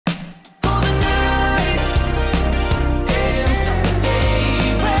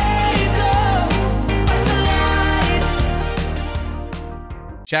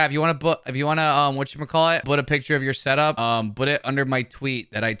Chad, if you want to whatchamacallit, put a picture of your setup. Put it under my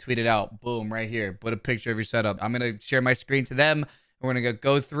tweet that I tweeted out. Boom, right here. Put a picture of your setup. I'm gonna share my screen to them. We're gonna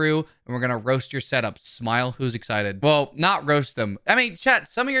go through and we're gonna roast your setup. Smile, who's excited? Well, not roast them. I mean, chat,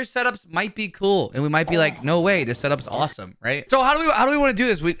 some of your setups might be cool, and we might be like, no way, this setup's awesome, right? So how do we want to do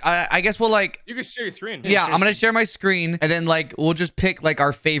this? I guess we'll like, you can share your screen. Yeah, I'm gonna share my screen, and then like we'll just pick like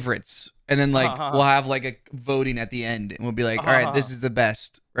our favorites, and then like we'll have like a voting at the end, and we'll be like, all right, this is the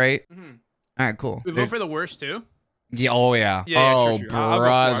best, right? All right, cool. We vote for the worst too. Yeah. Oh yeah. Yeah, true.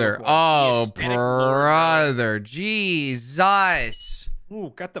 Brother. Oh brother. Jesus.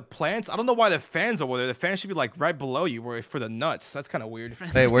 Ooh, got the plants. I don't know why the fans are over there. The fan should be like right below you, where for the nuts. That's kind of weird.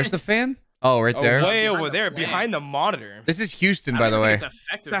 Wait, where's the fan? Oh, right there. Way over there, behind the monitor. This is Houston, by the way. It's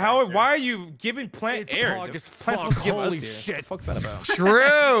effective. Why are you giving plant air? The plant's supposed to give us air. Shit. What the fuck's that about?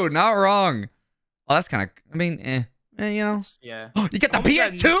 True. Not wrong. Oh, that's kind of. I mean, you know. Yeah. You get the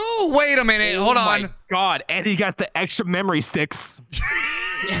PS2. Wait a minute. Hold on. Oh my God, and he got the extra memory sticks.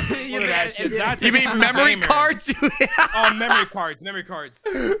 You mean memory cards? Oh, memory cards.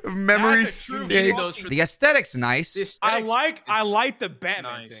 Memory sticks. The aesthetic's nice. I like the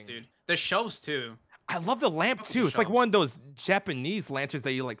Batman nice, thing. dude. The shelves too. I love the lamp too. It's like one of those Japanese lanterns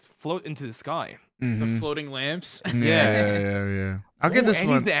that you like float into the sky. The floating lamps. Yeah. I'll give this one.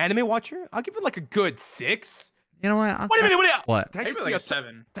 And he's the anime watcher. I'll give it like a good 6. You know what? Wait a minute. What? Did I give it like a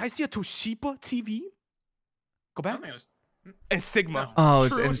 7? Did I see a Toshiba TV? Go back. And Sigma. Oh,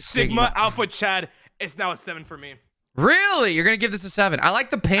 True. it's Sigma Alpha Chad. It's now a 7 for me. Really? You're gonna give this a 7? I like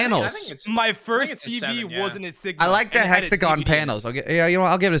the panels. I think my first TV wasn't a Sigma. I like the hexagon panels. You know what?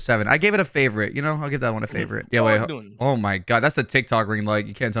 I'll give it a 7. I gave it a favorite. You know, I'll give that one a favorite. Yeah, wait. Oh my God, that's the TikTok ring light.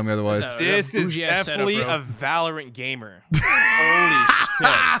 You can't tell me otherwise. This is definitely a Valorant gamer. Holy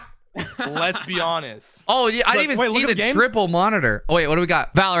shit. Let's be honest. Oh yeah, I didn't even see the triple monitor. Oh wait, what do we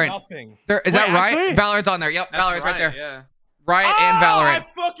got? Valorant. Nothing. Is that right? Valorant's on there. Yep, Valorant's right there. Yeah. Riot and Valorant. I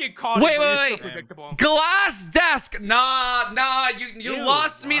fucking caught it. Wait. So glass desk. Nah. You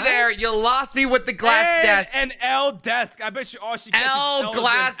lost me there. You lost me with the glass desk. And L desk. I bet you all she gets L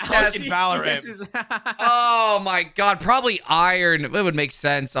glass desk. Valorant. Oh my God. Probably iron. It would make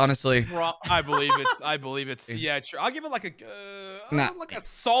sense, honestly. I believe it's. Yeah, true. I'll give it like a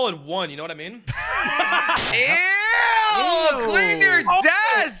solid 1. You know what I mean? Ew! Clean your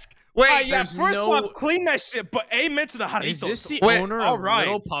desk. Wait, yeah, first off, clean that shit, but amen to the Jarritos. Is this the owner of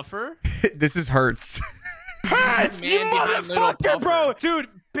Little Puffer? This is Hertz. Hertz, you motherfucker, bro. Dude,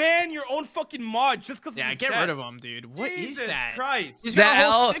 ban your own fucking mod just because get rid of him, dude. What is that? Christ. He's got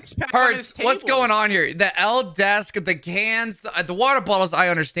a whole 6-pack on his table. What's going on here? The L desk, the cans, the water bottles, I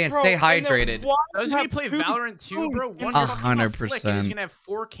understand. Stay hydrated. Doesn't he play Valorant too, bro? 100%. He's gonna have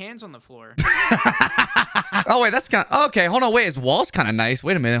 4 cans on the floor. Oh, wait, that's kind of... Okay, hold on. Wait, his wall's kind of nice.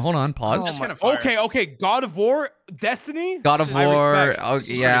 Wait a minute. Hold on. Pause. Okay. God of War, Destiny? God of War. Oh,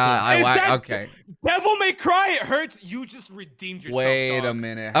 yeah. Okay. Devil May Cry, it hurts. You just redeemed yourself. Wait a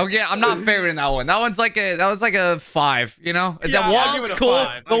minute. Oh, yeah, I'm not favoriting that one. That was like a 5, you know? Yeah, the wall's cool.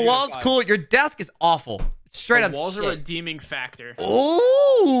 The wall's cool. Your desk is awful. Straight up. Walls are a redeeming factor.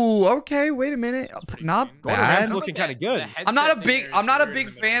 Oh, okay. Wait a minute. Not bad. It's looking kind of good. I'm not a big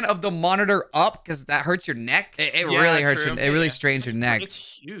fan of the monitor up because that hurts your neck. It really hurts your. It really strains your neck.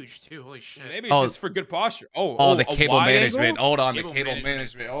 It's huge too. Holy shit. Maybe it's just for good posture. Oh, the cable management. Hold on, the cable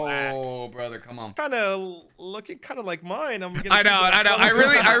management. Oh, brother, come on. Kind of looking like mine. I know. I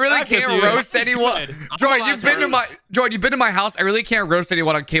really can't roast anyone. Jordan, you've been to my house. I really can't roast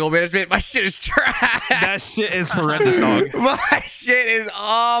anyone on cable management. My shit is trash. That shit is horrendous, dog. My shit is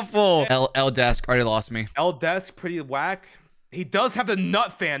awful. L desk already lost me. L desk pretty whack. He does have the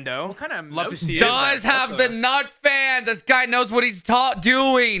nut fan though. What kind of love to see does have the nut fan. This guy knows what he's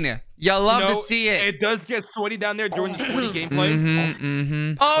doing. You love to see it. It does get sweaty down there during the sweaty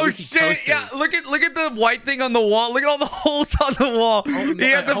gameplay. Oh shit! Yeah, look at the white thing on the wall. Look at all the holes on the wall. He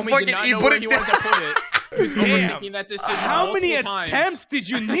had the fucking. He put it down. He was making that decision. How many attempts did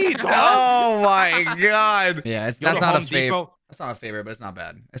you need, dog? Oh my God! Yeah, that's not a favorite. That's not a favorite, but it's not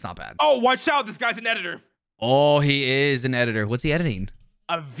bad. It's not bad. Oh, watch out! This guy's an editor. Oh, he is an editor. What's he editing?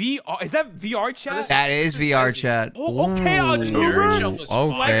 A VR? Is that VR chat? That is VR chat. Oh, okay, YouTuber.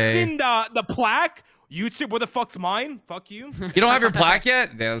 Okay. Flexing the plaque. YouTube, where the fuck's mine? Fuck you. You don't have your plaque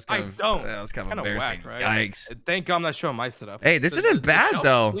yet? I don't. That was kind of whack, embarrassing. right? Yikes. Thank God I'm not showing my setup. Hey, this isn't bad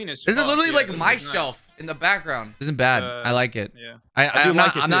though. This is literally like my shelf in the background. This isn't bad. I like it. Yeah. I'm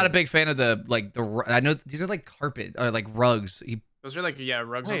not a big fan of the I know these are like carpet or like rugs. Those are like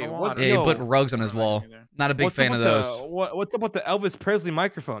rugs on the wall. Yeah, he put rugs on his wall. Not a big fan of those. What's up with the Elvis Presley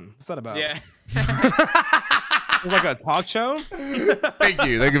microphone? What's that about? Yeah. It's like a talk show. Thank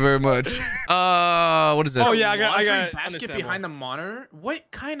you very much. What is this? Oh yeah, I got basket behind the monitor. What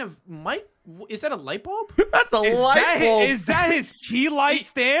kind of mic? Is that a light bulb? That's a light bulb. Is that his key light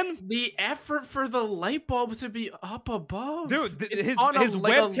stand? The effort for the light bulb to be up above, dude. It's His on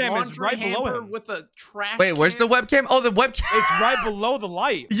webcam is right below him. with a trash. Wait, where's the webcam? Oh, the webcam. It's right below the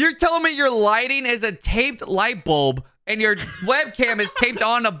light. You're telling me your lighting is a taped light bulb and your webcam is taped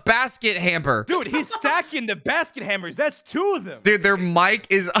on a basket hamper? Dude, he's stacking the basket hammers. That's 2 of them. Dude, their mic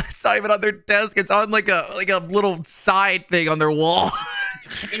is it's not even on their desk. It's on like a little side thing on their wall.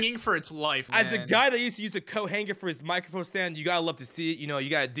 It's hanging for its life, man. As a guy that used to use a coat hanger for his microphone stand, you gotta love to see it. You know,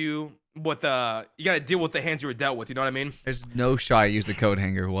 you gotta do what you gotta deal with the hands you were dealt with. You know what I mean? There's no shot I use the coat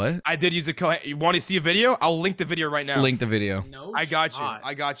hanger. What? I did use a coat. You want to see a video? I'll link the video right now. Link the video. No, I got you. shot.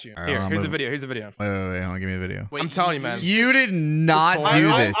 I got you. All right, Here, I'm here's gonna- the video. Here's the video. Wait, hold on. Give me a video. Wait, I'm telling you, man. You did not do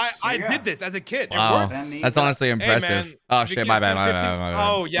this. I did this as a kid. It Wow, works. that's honestly impressive. man, Oh if you shit, get my bad. some My 15 bad. My bad.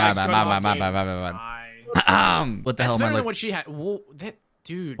 Oh, yes, My good bad. luck, My dude. bad. My bad. Bye. What the That's hell am I better than looking? what she had. Whoa, that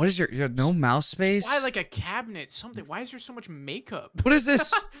dude. What is your no mouse space? Why like a cabinet? Something. Why is there so much makeup? What is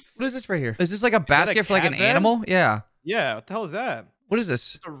this? What is this right here? Is this like a that a basket for like an cat bed? animal? Yeah. Yeah. What the hell is that? What is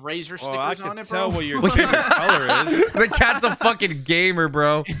this? The razor Well, I stickers on can it, tell bro. what your favorite color is. The cat's a fucking gamer,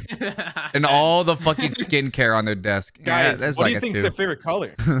 bro. And all the fucking skincare on their desk. Guys, that's what like do you a think's 2. their favorite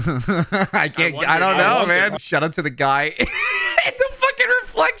color? I can't. wonder, I don't know, wonder. man. Shout out to the guy. The fucking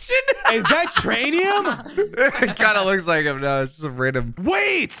reflection. Is that Tranium? It kind of looks like him. No, it's just a random.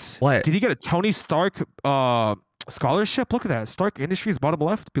 Wait. What? Did he get a Tony Stark scholarship? Look at that. Stark Industries, bottom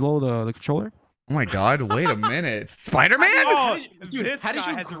left, below the controller. Oh my God! Wait a minute. Spider-Man? Oh, Dude, this how did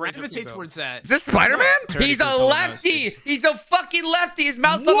guy you has a razor gravitate too, towards that? Is this Spider-Man? Turn He's it a to the lefty. He's a fucking lefty. His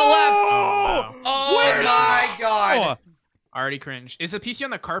mouse on the left. Whoa! Oh Where my the- God. Already cringe. Is the PC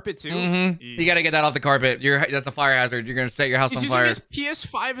on the carpet too? You gotta get that off the carpet. That's a fire hazard. You're gonna set your house He's on using fire. his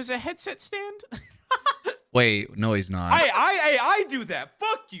PS5 as a headset stand. Wait, no, he's not. I do that.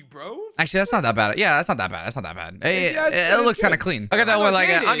 Fuck you, bro. Actually, that's not that bad. Yeah, that's not that bad. That's not that bad. Hey, Yeah, it looks good. kind of clean. I got that I'm one like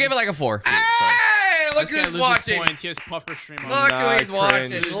okay, I'll give it like a 4. Hey, look This guy who's loses watching. points. He has puffer stream on. Look Nah, who he's watching.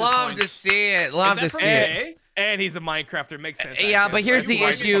 cringe. Loses Love to points. see it. Love to Is that see from it. EA? And he's a Minecrafter. Makes sense. Yeah, actually. but here's the You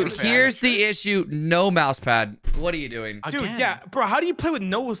like issue. Minecraft. Here's the issue. No mouse pad. What are you doing? Dude, Again. yeah, bro. How do you play with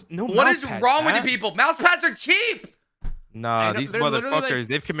no What mouse is pad, wrong with you Pat? people? Mouse pads are cheap. Nah, I know, these they're literally, motherfuckers, like,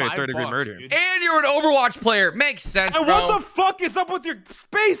 they've committed $5, third-degree murder. dude. And you're an Overwatch player. Makes sense, And bro. what the fuck is up with your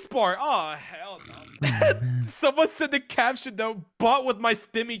space bar? Oh, hell no. Someone said the caption, though, bought with my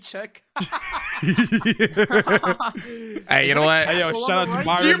stimmy check. Hey, you know what? Hey, yo, Well, shout out to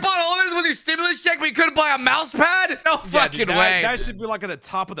alright. So you Byron. bought all this with your stimulus check, but you couldn't buy a mouse pad? No Yeah, fucking dude, way. that should be like at the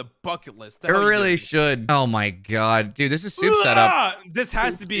top of the bucket list. The It hell you really doing? should. Oh my God, dude, this is soup setup. Ah, this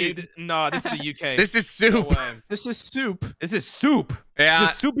has to be. No, this is the UK. This is No soup. way. This is soup. This is soup. Yeah.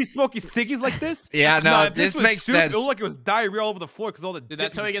 Does soup be smoky ciggies like this? Yeah, no, Nah, if this was makes soup, sense. It looked like it was diarrhea all over the floor because all the. Dude,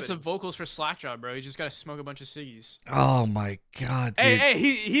 that's how he gets the the. vocals for Slackjaw, bro. You just gotta smoke a bunch of ciggies. Oh my God, dude. Hey,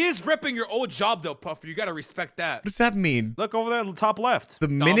 he is ripping your old job though, Puffer. You gotta respect that. What does that mean? Look over there on the top left. The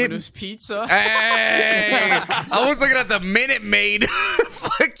minute. Domino's Pizza. Hey, I was looking at the Minute Maid.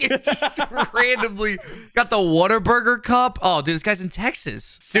 Fucking just randomly got the Whataburger cup. Oh, dude, this guy's in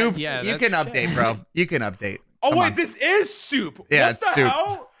Texas. Soup. Yeah, you that's- can update, bro. You can update. Oh Come wait, on. this is soup. Yeah, what it's the soup.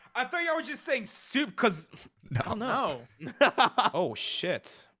 hell? I thought y'all were just saying soup because. No. No. Oh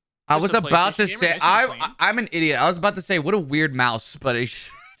shit. I Just was a about to PlayStation say gamer, nice and clean. I'm an idiot. I was about to say what a weird mouse, but he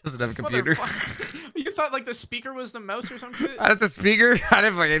doesn't have a computer. Motherfucker. You thought like the speaker was the mouse or some shit? That's a speaker. I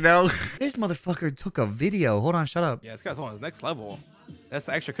didn't fucking know. This motherfucker took a video. Hold on, shut up. Yeah, this guy's on his next level. That's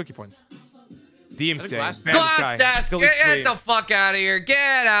the extra cookie points. DMC. Glass Bam, Glass Sky. desk. Delete Get three. the fuck out of here.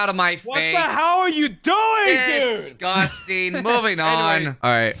 Get out of my What face. the hell are you doing, dude? Disgusting. Moving on. Anyways.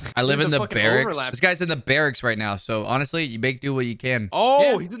 All right. I live Dude, in the the fucking barracks. overlap. This guy's in the barracks right now. So honestly, you make do what you can. Oh,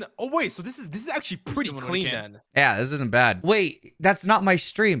 Yeah. he's in. Oh wait, so this is actually pretty doing what clean he can. then. Yeah, this isn't bad. Wait, that's not my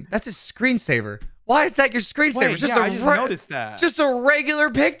stream. That's a screensaver. Why is that your screensaver? Wait, It's just yeah, a I just noticed that. just a regular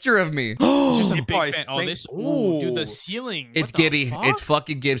picture of me. It's just a You big probably fan. Oh, spanked- this. Ooh, dude, Ooh. the ceiling. It's What the Gibby. fuck? It's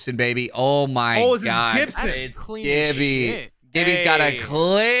fucking Gibson, baby. Oh my Oh, this is God. Gibson. That's It's clean as Gibby. shit. Gibby's got a Hey.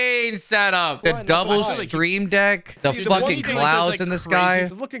 clean setup. The Why not? double Why? stream deck. The See, the fucking funny thing, like, clouds there's, like, in the crazy- sky.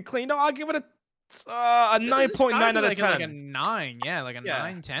 It's looking clean. No, I'll give it a It's 9.9 gotta out be of 10. like a 9. Yeah, like a Yeah.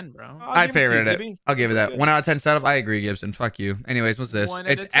 9, 10, bro. I give it to you, favored it. Gibby. I'll give it that. Good. 1 out of 10 setup. I agree, Gibson. Fuck you. Anyways, what's this? 1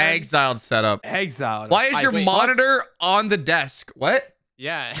 out It's of 10. exiled setup. Exiled. Why is your wait, monitor on the desk? What?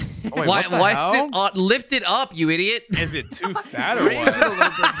 Yeah. Oh, wait, why what the why hell? is it lift it up, you idiot? Is it too fat or Raise it a what?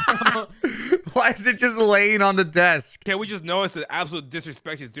 little bit, bro. Why is it just laying on the desk? Can we just notice the absolute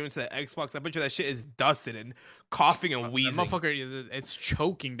disrespect he's doing to the Xbox? I bet you that shit is dusted and coughing and That wheezing. motherfucker, it's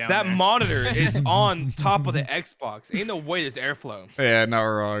choking down That there. monitor is on top of the Xbox. Ain't no way there's airflow. Yeah, not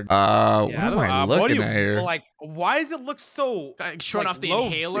wrong. Yeah, What am I what do looking at here? Like, why does it look so Showing like, off the low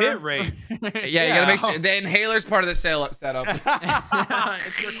inhaler. bit rate? Yeah, you gotta make sure the inhaler's part of the setup.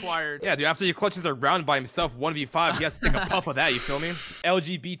 It's required. Yeah, dude. After your clutches are round by himself, 1v5, he has to take a puff of that. You feel me?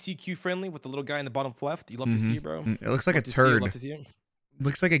 LGBTQ friendly with the little guy in the bottom left. You love to see it, bro. It looks like Love a to see it, turd. love to see it.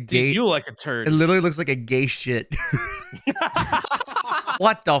 Looks like a Dude, gay. you look like a turd. It literally looks like a gay shit.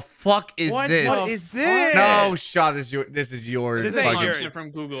 What the fuck is this? What is this? No, shot. This is yours. This ain't Fucking- yours. Shit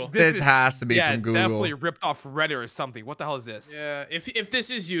from Google. This has to be from Google. Definitely ripped off Reddit or something. What the hell is this? Yeah, if this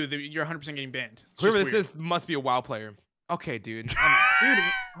is you, you're 100% getting banned. It's Whoever just this weird. is must be a WoW player. Okay, dude. Dude,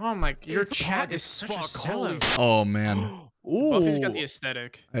 oh my, your chat is such a sellout. Oh man, Buffy's got the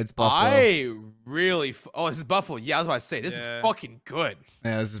aesthetic. it's Buffalo. I really. Oh, this is Buffalo. Yeah, I was about to say this is Yeah. fucking good.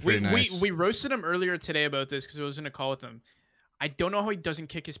 Yeah, this is pretty nice. We roasted him earlier today about this because I was in a call with him. I don't know how he doesn't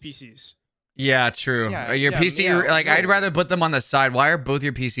kick his PCs. Yeah, true. Yeah, Your yeah, PC, yeah, like, I'd no. rather put them on the side. Why are both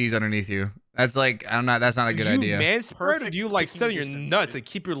your PCs underneath you? That's like, I don't know. That's not a good Do you idea. man spread or Perfect do you like kicking sit on your distance, nuts dude. and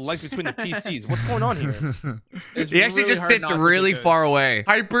keep your legs between the PCs? What's going on here? It's He actually really just hard sits not to really kick far those. away.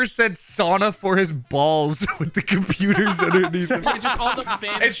 Hyper said sauna for his balls with the computers underneath him. Yeah, just all the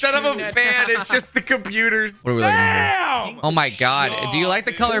fans Instead of a shooting at- fan, it's just the computers. What are we looking at? Damn! Oh my god. Do you like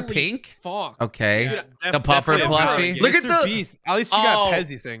the color Holy pink? Fuck. Okay. Yeah, The puffer definitely a plushie. pro. Look at Mr. the- Beast. At least you got Oh.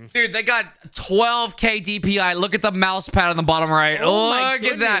 Pezzy's thing. Dude, they got 12K DPI. Look at the mouse pad on the bottom right. Oh my Look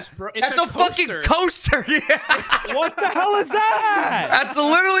at that. goodness, bro. It's That's a a fucking coaster. Yeah. What the hell is that? That's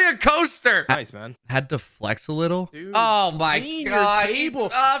literally a coaster. Nice, man. Had to flex a little. Dude, Oh my clean your god. table.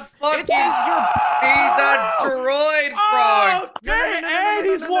 He's a fucking, It says he's a droid frog. Okay, No, and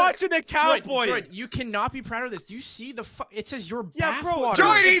he's no. watching the Droid, Cowboys. Droid, you cannot be proud of this. Do you see the it says your Yeah, bro, bathwater.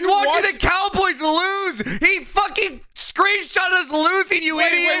 Droid, If he's you watching watch- the Cowboys lose. He fucking screenshot us losing, you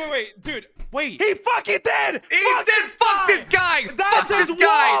idiot. Wait, dude. Wait. He fucking did. He said, fuck this guy. That's Fuck his this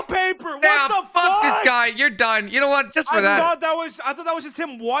guy. wallpaper. What Yeah, the fuck this fuck? guy. You're done. You know what? Just for I that. thought that was just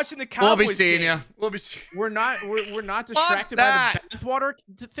him watching the Cowboys. We'll be seeing game. you. We'll be seeing We're not distracted by that. the bathwater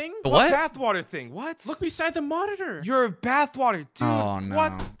thing. The What what? bathwater thing? What? Look beside the monitor. You're a bathwater, dude. Oh, no.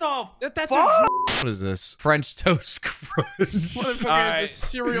 What the? That's fuck? a What is this? French toast crunch. motherfucker Alright. is a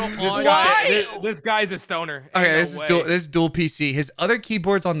cereal This on. guy, this guy's a stoner. Ain't Okay, no this is way. dual PC. His other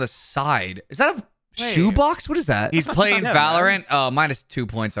keyboard's on the side. Is that a Wait. shoebox? What is that? He's playing Yeah, Valorant. Oh, minus 2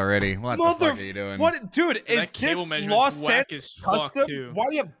 points already. What the fuck are you doing? What, dude? Is That cable this measurement's Los whack Angeles as fuck, Customs? too. Why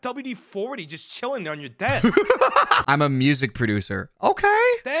do you have WD-40 just chilling on your desk? I'm a music producer. Okay.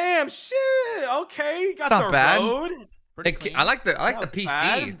 Damn shit. Okay, you got It's not the bad. road. Pretty It- clean. I like the Not PC.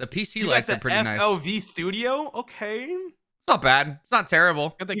 bad. The PC You got lights the are pretty nice. FLV Studio. Okay. It's not bad. It's not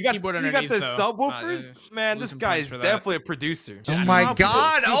terrible. Got the You got, keyboard you got underneath the though. subwoofers. Man, this losing guy points is for that. definitely a producer. Yeah, Oh I my know.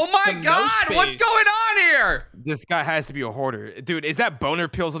 god. Oh my The no god. What's space. going on here? This guy has to be a hoarder. Dude, is that boner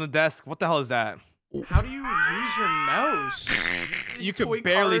pills on the desk? What the hell is that? How do you use your mouse? You These toy could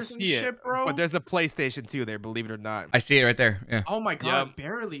barely cars and see it, shit, bro. but there's a PlayStation 2 there, believe it or not. I see it right there. Yeah. Oh my god, Yep.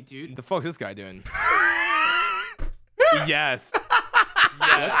 barely, dude. What the fuck's this guy doing? Yes.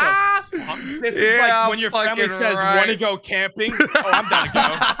 What the fuck? This is Yeah, like when your family fucking says, right. want to go camping? Oh, I'm down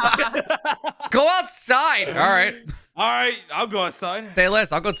to go. Go outside. All right. All right, I'll go outside. Say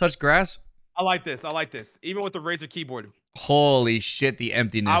less. I'll go touch grass. I like this. I like this. Even with the Razer keyboard, Holy shit, the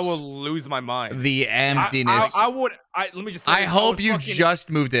emptiness. I will lose my mind. The emptiness. I would. Let me just. Say I this, hope would you fucking- just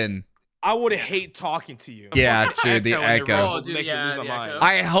moved in. I would hate talking to you. Yeah, Fucking dude, the in your echo. room Oh, would dude, make me yeah, lose my the mind. echo.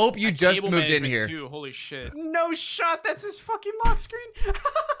 I hope you And just cable moved in management here. Too. Holy shit. No shot. That's his fucking lock screen.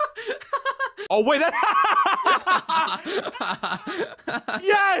 Oh wait, that.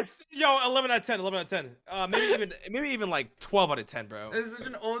 Yes, yo, 11 out of 10, 11 out of 10. Maybe even like 12 out of 10, bro. This is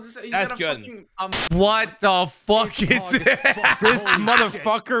an old. He's That's got a good. fucking, What the fuck is that? This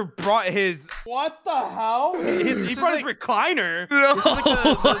motherfucker brought his. What the hell? He This brought is his recliner. This is like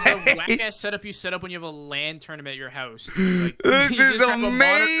the way. whack ass setup you set up when you have a LAN tournament at your house. Dude. Like, This you is just grab a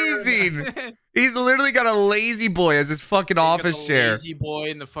monitor amazing. and- He's literally got a lazy boy as his fucking He's got office the chair. Lazy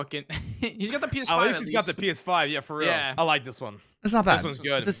boy and the fucking. He's got the PS5. At least at he's got the PS5. Yeah, for real. Yeah. I like this one. It's not bad. This one's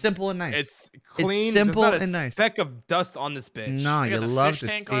good. It's just simple and nice. It's clean. simple There's not a and nice. speck of dust on this bitch. No, I you got the love fish to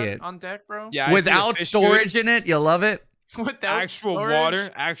see tank it. on deck, bro. Yeah, I see the Without fish storage food, in it, you love it. Without actual storage. water,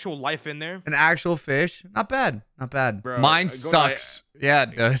 actual life in there. An actual fish, not bad, not bad. Bro, Mine go to sucks. Yeah,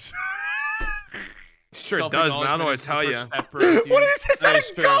 it does. Sure it does, man. I don't know what to tell you. What is this? Is that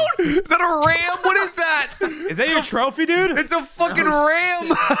is a true. goat? Is that a ram? What is that? Is that your trophy, dude? It's a fucking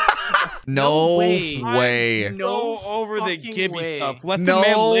ram. No way. way. No Go over the fucking Gibby way. stuff. Let the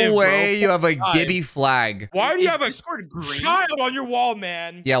man No live, way bro. you have a God. Gibby flag. Why do you Is have a Discord green? child on your wall,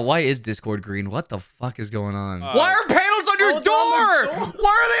 man? Yeah, why is Discord green? What the fuck is going on? Uh, Why are panels on your it's on door? the door.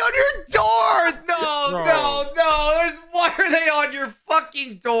 Why are they on your door? No, Bro. no. Why are they on your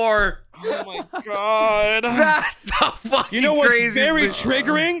fucking door? Oh my god. That's so fucking You know what's crazy. very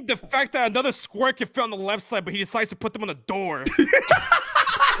triggering? The fact that another square can fit on the left side, but he decides to put them on the door.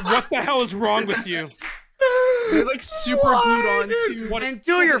 What the hell is wrong with you? They're like super glued on to. What- And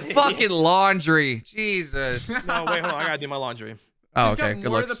do your fucking laundry. Jesus. No, wait, hold on. I gotta do my laundry. Oh, He's okay. got Good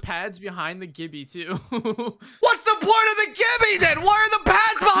more of looks. the pads behind the Gibby too. What's the point of the Gibby then? Why are the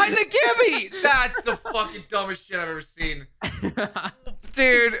pads behind the Gibby? That's the fucking dumbest shit I've ever seen.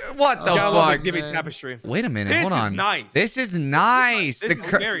 Dude, what the Gotta love the fuck? Gibby man. tapestry. Wait a minute. This Hold is on. nice. This is nice. This is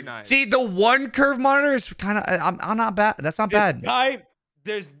very nice. See, the one curve monitor is kind of. I'm not bad. That's not This bad. guy,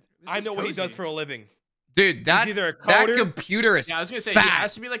 This I is know what he cozy. does for a living. Dude, that either a that coder- computer is Yeah, I was gonna say fat. he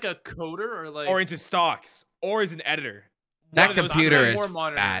has to be like a coder or like Or into stocks. Or is an editor. That One of those two. computer is more fat.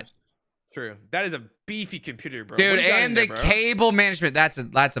 monitors. True. That is a beefy computer, bro. Dude, What do you got in and there, the bro? cable management, that's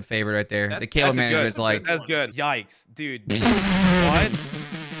a favorite right there. The cable That's management good. is like That's good. Yikes, dude. What?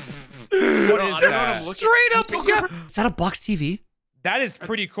 I What don't- is I don't know that? to look at- straight up. Yeah. Is that a box TV? That is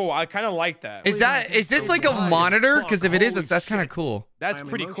pretty cool. I kind of like that. Is this like a monitor? Because if it is, that's kind of cool. That's I'm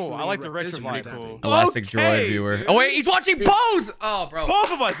pretty cool. I like the retro It's pretty vibe. cool. Elastic Okay, Droid viewer. dude. Oh wait, he's watching both. Oh, bro. Both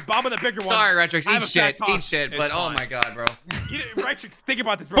of us. Bomb on the bigger one. Sorry, Retrix. I have Eat a shit. fat Eat cock. shit. It's But oh fine. my god, bro. Retrix, think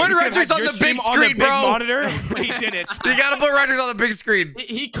about this, bro. Put You could've Retrix had on your the big stream on screen, big bro. Monitor, but he didn't. You gotta put Retrix on the big screen.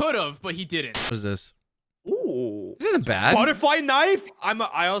 He could have, but he didn't. What is this? Ooh. This isn't bad. Butterfly knife.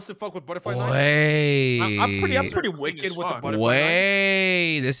 I also fuck with butterfly knives. Wait. I'm pretty Clean wicked as with the fuck. butterfly knives.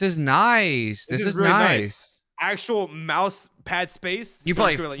 Wait. This is nice. This is really nice. Actual mouse pad space. You so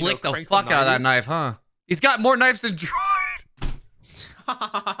probably can, flicked the crank some fuck out of that knives. knife, huh? He's got more knives than Droid.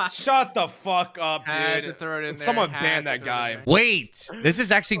 Shut the fuck up, Had to dude. throw it in there. Someone had ban to that throw it guy. in there. Wait. This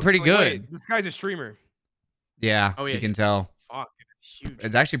is actually pretty good. Wait, this guy's a streamer. Yeah, Oh, yeah, you can tell. Fuck, it's huge.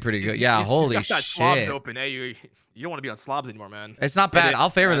 It's actually pretty good. He's- Yeah, he's holy got that slobs shit. open. Hey, you don't want to be on slobs anymore, man. It's not bad. It I'll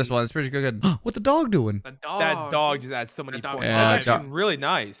favor is, this man. one. It's pretty good. What's the dog doing? The dog. That dog just adds so many That dog points. is That's nice. actually really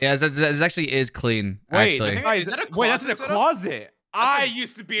nice. Yeah, this actually is clean. Wait, actually. this guy Is that a wait, that's in a closet setup? closet. I a-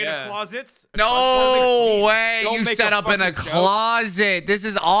 used to be in yeah. a closet. No way! Don't You make set a up in a fucking joke. closet. This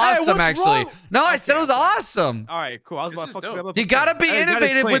is awesome, what's actually. wrong? No, I said it Okay, was okay. awesome. All right, cool. I was This about is to fuck dope. this You gotta be That is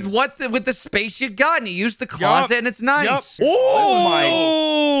innovative with clean. with the space you got, and you use the closet, and it's nice. Yup. Oh,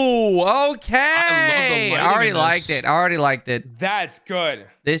 okay. lighting I already in liked this. it. I already liked it. That's good.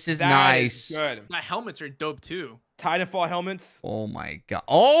 This is That nice. is good. The helmets are dope too. Titanfall helmets. Oh my god.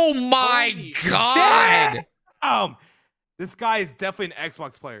 Oh my Holy god. Yes! This guy is definitely an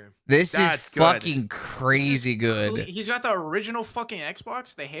Xbox player. This That's is good. fucking crazy good. He's got the original fucking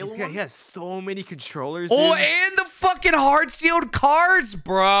Xbox, the Halo one. He has so many controllers. Oh, dude. and the fucking hard sealed cards,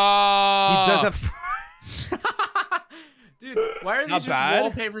 bro. He does have. Dude, why are Not these just bad.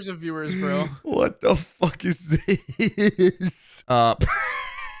 wallpapers of viewers, bro? What the fuck is this?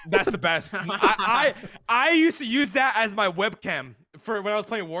 That's the best. I used to use that as my webcam for when I was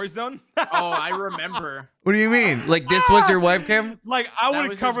playing Warzone. Oh, I remember. What do you mean? Like this was your webcam? Like I That would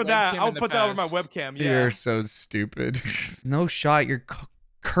was his cover that. webcam I in would the put that over my past. webcam. Yeah. You're so stupid. No shot. You're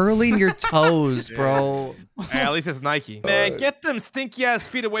curling your toes, bro. Hey, at least it's Nike. Man, get them stinky ass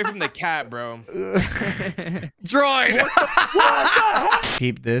feet away from the cat, bro. Droid.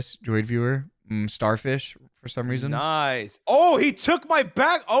 Keep this droid viewer. Starfish for some reason. Nice. Oh, he took my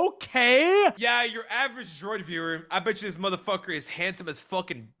back. Okay. Yeah, your average droid viewer. I bet you this motherfucker is handsome as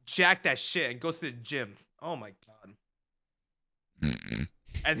fucking jack that shit and goes to the gym. Oh my god.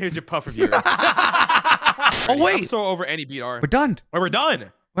 And here's your puffer viewer. Oh I'm wait, so over any BR. we're done. We're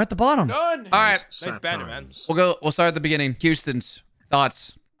done. We're at the bottom. Done. All right, Nice banner, man. we'll start at the beginning. Houston's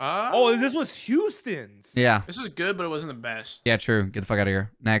thoughts. Oh, this was Houston's. Yeah, This was good, but it wasn't the best. yeah, true. Get the fuck out of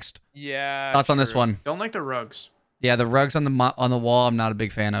here. Next, Yeah. thoughts on this true. one? Don't like the rugs. Yeah, the rugs on the wall. I'm not a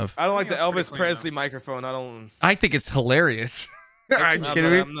big fan of. I don't I like the think that's Elvis pretty clean, Presley microphone. I don't. I think it's hilarious. Are you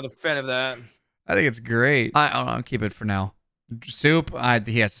kidding me? I'm not a fan of that. I think it's great. I don't know. I'll keep it for now. Soup,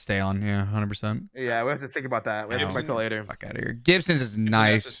 he has to stay on. Yeah, 100%. Yeah, we have to think about that. We have to No. come back to later. Fuck out of here. Gibson's is That's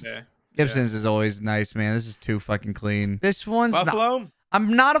nice. to say. Gibson's is always nice, man. This is too fucking clean. This one's not. Buffalo.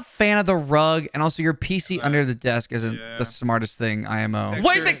 I'm not a fan of the rug, and also your PC Right. under the desk isn't Yeah. the smartest thing. IMO. Texture,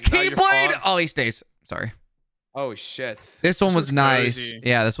 Wait, the not your keyblade! fault. Oh, he stays. Sorry. Oh shit. This one This was one's nice. cozy.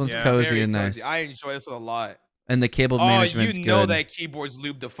 Yeah, this one's Yeah, cozy Very and nice. cozy. I enjoy this one a lot. And the cable Oh, management's you know good. that keyboard's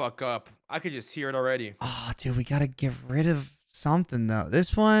lubed the fuck up. I could just hear it already. Oh, dude, we gotta get rid of something though.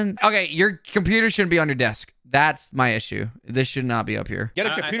 This one. Okay, your computer shouldn't be on your desk. That's my issue. This should not be up here. Get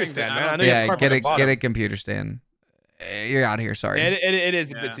a I computer think stand, that- I man. I don't know think- you have Yeah, carpet get on a the bottom. get a computer stand. You're out of here. Sorry. It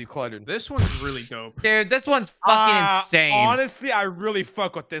is a Yeah. bit too cluttered. This one's really dope. Dude, this one's fucking insane. Honestly, I really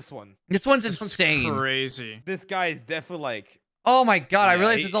fuck with this one. This one's This one's insane. crazy. This guy is definitely like. Oh my god, I Yeah,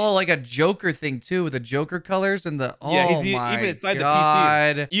 realized he- it's all like a Joker thing too, with the Joker colors and the. Oh Yeah, he's my even inside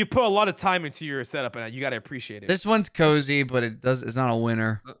god. the PC. You put a lot of time into your setup, and you gotta appreciate it. This one's cozy, but it's not a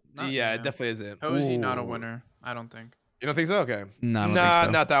winner. Yeah, it definitely isn't. Cozy, not a Ooh. winner. I don't think. You don't think so? Okay. No, I don't Nah, think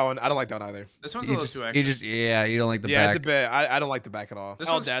so. not that one. I don't like that one either. This one's a You little just, too you extra. just, yeah, you don't like the Yeah, back. it's a bit. I don't like the back at all. This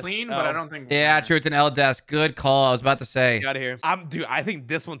one's desk. clean, but I don't think. Yeah, winner. true. It's an L desk. Good call. I was about to say. Get out of here. Dude. I think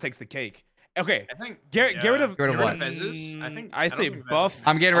this one takes the cake. Okay. I think. Get rid of. Get rid of what? Vezes. I think. I don't say think Vezes buff. is-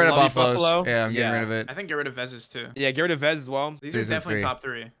 I'm getting rid of I love you, Buffaloes. Buffalo. Yeah, I'm getting Yeah. rid of it. I think get rid of Vezes too. Yeah, get rid of Vez as well. These These are are definitely three. top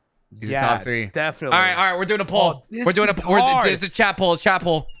 3. These are top 3. Definitely. All right. We're doing a poll. this we're doing is a. hard. It's a chat poll. It's chat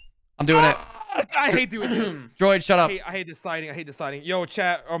poll. I'm doing it. I hate doing this. Droid, shut up. I hate deciding. Yo,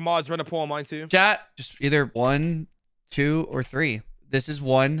 chat or mods, run a poll on mine too. Chat, just either 1, 2, or 3. This is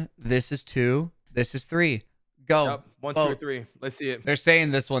 1. This is 2. This is 3. Go. Yep. 1, 2, or Vote. 3. Let's see it. They're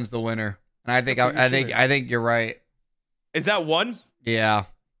saying this one's the winner, and I think I'm pretty sure. I think you're right. Is that 1? Yeah.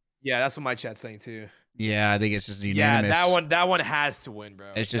 Yeah, that's what my chat's saying too. Yeah, I think it's just unanimous. Yeah, that one has to win, bro.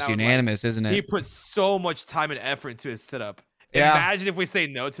 It's just That one, like, unanimous, isn't he it? put so much time and effort into his setup. Yeah. Imagine if we say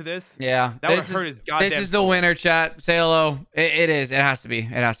no to this. Yeah. That would hurt his goddamn This is the soul. winner, chat. Say hello. It is. It has to be. It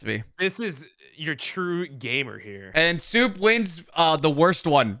has to be. This is your true gamer here. And Soup wins the worst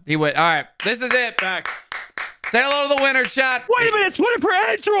one. He went. All right. This is it. Facts. Say hello to the winner, chat. Wait a minute, it's winning for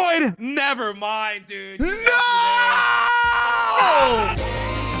Android. Never mind, dude. You got me there. No!